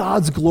for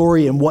God's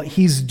glory and what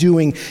he's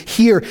doing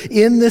here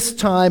in this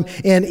time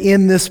and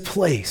in this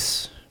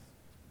place.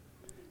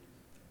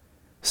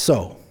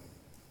 So,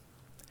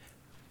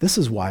 this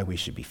is why we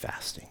should be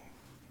fasting.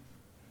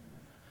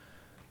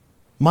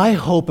 My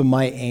hope and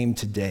my aim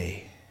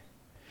today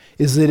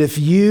is that if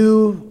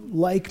you,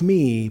 like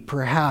me,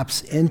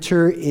 perhaps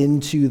enter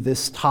into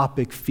this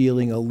topic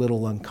feeling a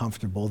little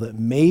uncomfortable, that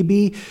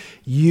maybe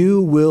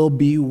you will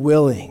be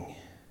willing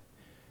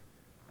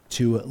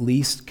to at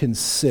least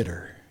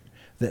consider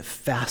that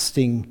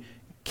fasting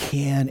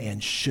can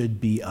and should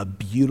be a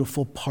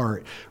beautiful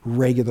part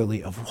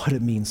regularly of what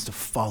it means to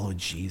follow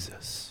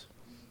Jesus.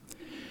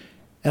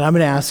 And I'm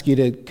going to ask you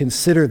to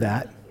consider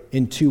that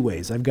in two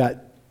ways. I've got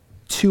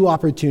two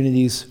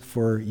opportunities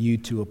for you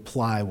to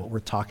apply what we're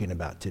talking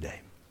about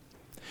today.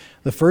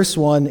 The first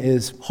one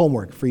is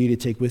homework for you to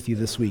take with you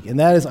this week, and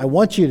that is I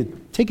want you to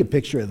take a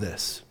picture of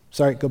this.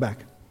 Sorry, go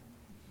back.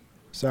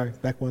 Sorry,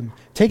 back one.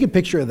 Take a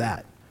picture of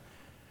that.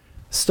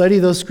 Study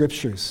those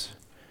scriptures.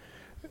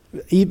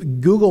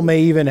 Google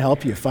may even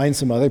help you find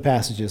some other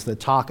passages that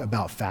talk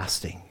about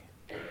fasting.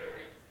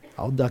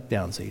 I'll duck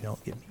down so you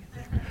don't get me in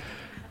there.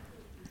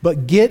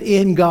 But get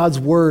in God's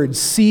word,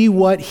 see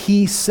what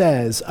he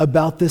says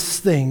about this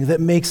thing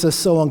that makes us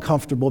so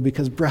uncomfortable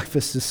because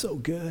breakfast is so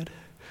good.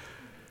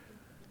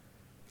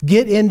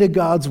 Get into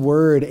God's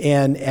word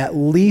and at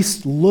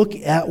least look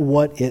at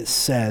what it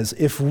says.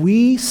 If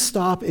we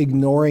stop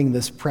ignoring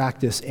this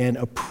practice and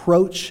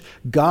approach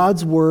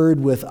God's word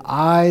with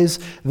eyes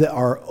that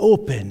are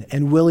open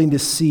and willing to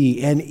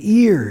see and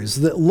ears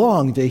that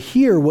long to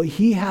hear what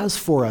he has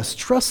for us,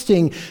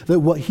 trusting that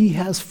what he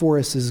has for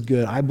us is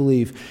good, I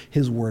believe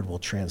his word will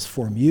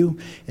transform you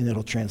and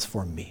it'll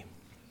transform me.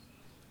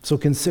 So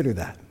consider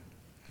that.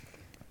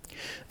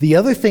 The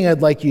other thing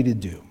I'd like you to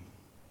do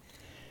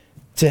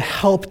to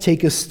help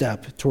take a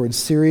step towards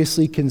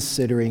seriously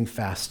considering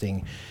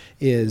fasting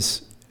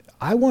is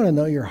I want to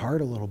know your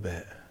heart a little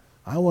bit.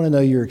 I want to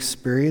know your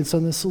experience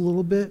on this a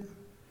little bit.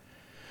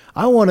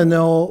 I want to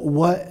know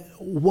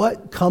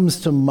what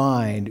comes to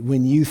mind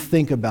when you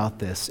think about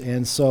this.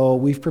 And so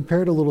we've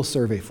prepared a little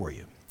survey for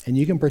you. And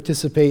you can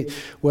participate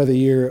whether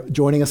you're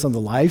joining us on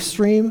the live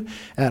stream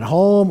at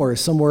home or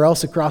somewhere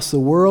else across the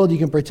world. You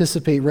can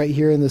participate right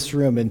here in this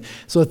room. And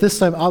so at this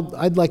time,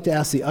 I'd like to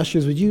ask the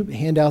ushers, would you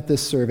hand out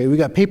this survey? We've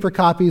got paper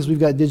copies. We've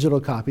got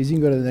digital copies. You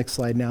can go to the next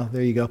slide now.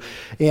 There you go.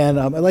 And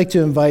I'd like to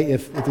invite,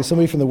 if there's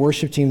somebody from the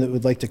worship team that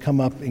would like to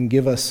come up and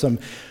give us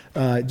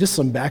just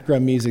some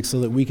background music so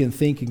that we can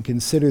think and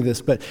consider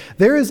this. But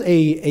there is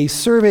a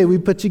survey we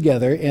put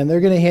together, and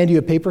they're going to hand you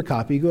a paper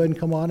copy. Go ahead and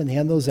come on and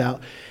hand those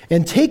out.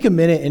 And take a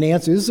minute and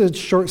answer. This is a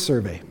short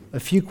survey, a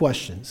few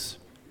questions.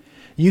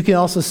 You can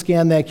also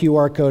scan that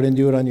QR code and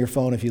do it on your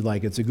phone if you'd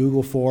like. It's a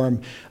Google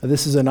form.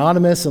 This is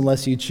anonymous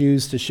unless you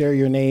choose to share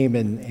your name,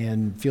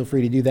 and feel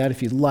free to do that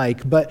if you'd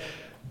like. But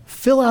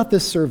fill out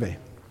this survey.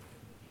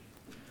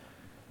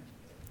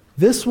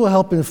 This will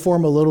help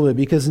inform a little bit,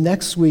 because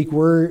next week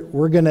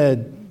we're going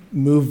to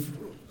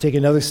take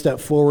another step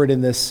forward in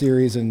this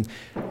series and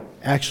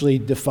actually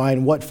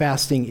define what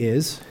fasting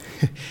is.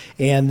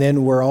 And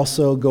then we're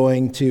also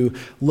going to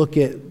look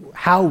at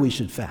how we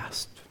should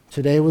fast.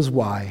 Today was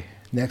why.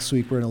 Next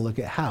week we're going to look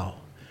at how.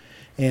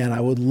 And I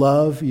would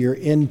love your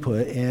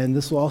input, and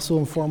this will also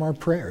inform our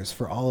prayers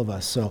for all of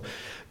us. So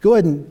go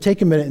ahead and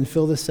take a minute and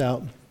fill this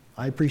out.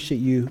 I appreciate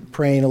you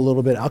praying a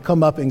little bit. I'll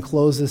come up and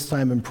close this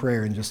time in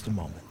prayer in just a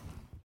moment.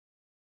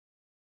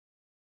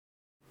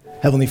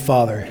 Heavenly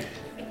Father,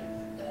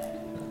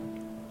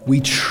 we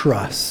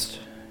trust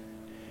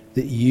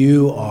that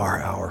you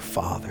are our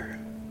Father.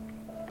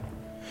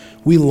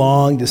 We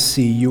long to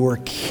see your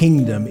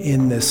kingdom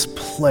in this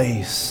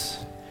place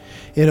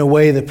in a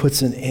way that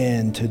puts an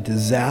end to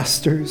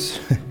disasters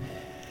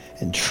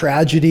and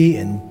tragedy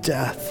and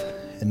death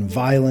and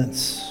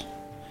violence,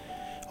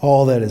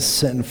 all that is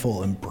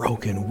sinful and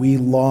broken. We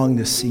long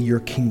to see your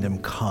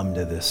kingdom come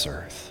to this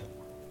earth.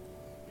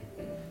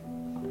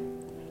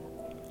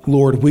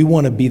 Lord, we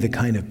want to be the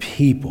kind of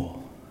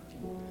people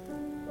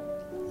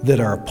that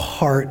are a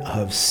part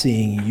of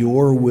seeing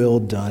your will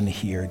done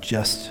here,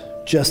 just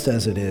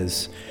as it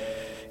is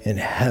in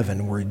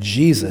heaven, where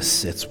Jesus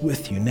sits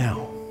with you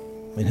now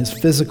in his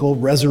physical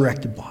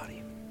resurrected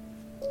body.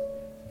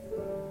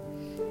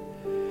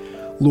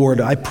 Lord,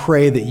 I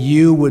pray that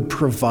you would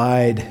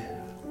provide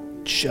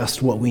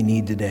just what we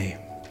need today.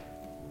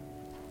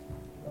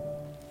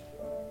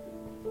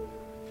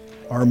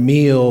 Our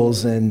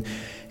meals and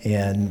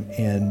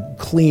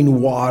clean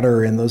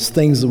water and those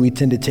things that we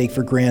tend to take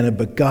for granted.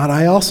 But God,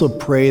 I also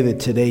pray that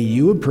today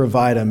you would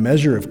provide a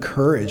measure of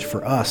courage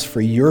for us,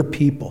 for your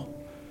people,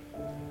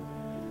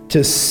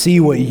 to see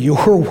what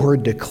your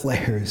word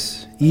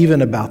declares,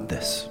 even about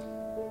this,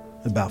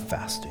 about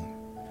fasting.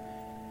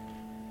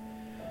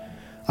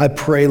 I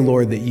pray,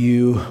 Lord, that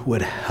you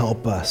would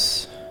help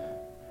us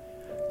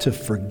to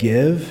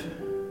forgive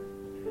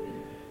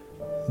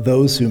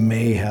those who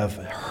may have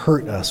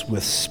hurt us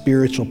with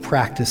spiritual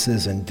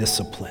practices and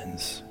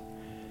disciplines.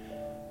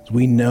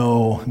 We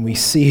know and we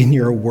see in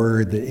your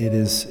word that it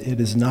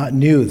is not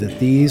new that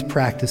these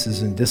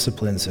practices and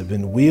disciplines have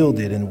been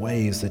wielded in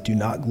ways that do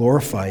not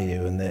glorify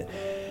you and that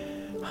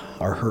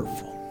are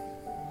hurtful.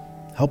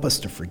 Help us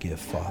to forgive,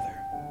 Father.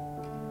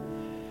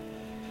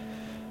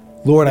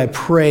 Lord, I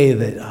pray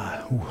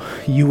that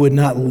you would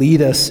not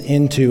lead us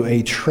into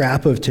a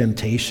trap of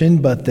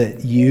temptation, but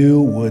that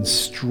you would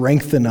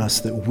strengthen us,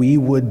 that we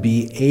would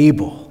be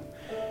able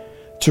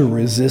to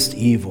resist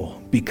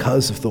evil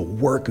because of the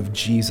work of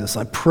Jesus.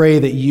 I pray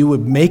that you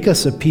would make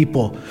us a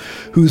people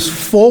whose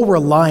full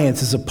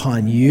reliance is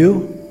upon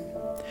you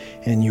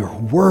and your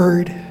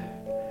word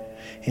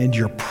and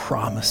your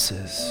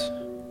promises.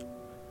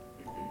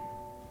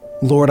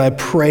 Lord, I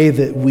pray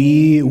that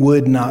we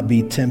would not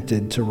be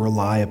tempted to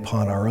rely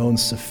upon our own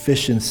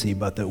sufficiency,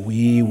 but that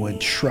we would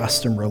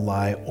trust and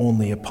rely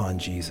only upon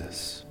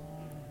Jesus.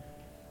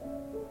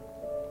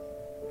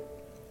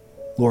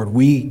 Lord,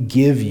 we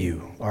give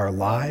you our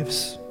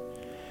lives,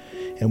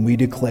 and we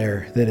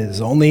declare that it is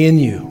only in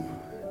you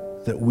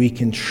that we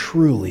can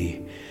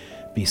truly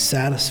be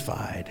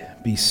satisfied,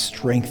 be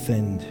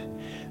strengthened,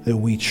 that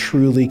we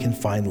truly can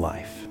find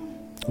life.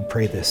 We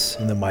pray this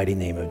in the mighty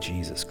name of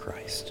Jesus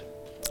Christ.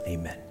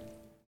 Amen.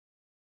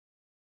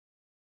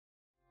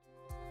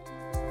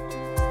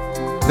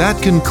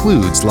 That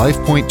concludes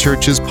LifePoint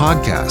Church's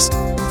podcast.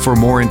 For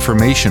more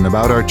information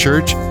about our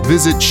church,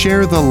 visit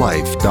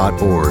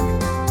sharethelife.org.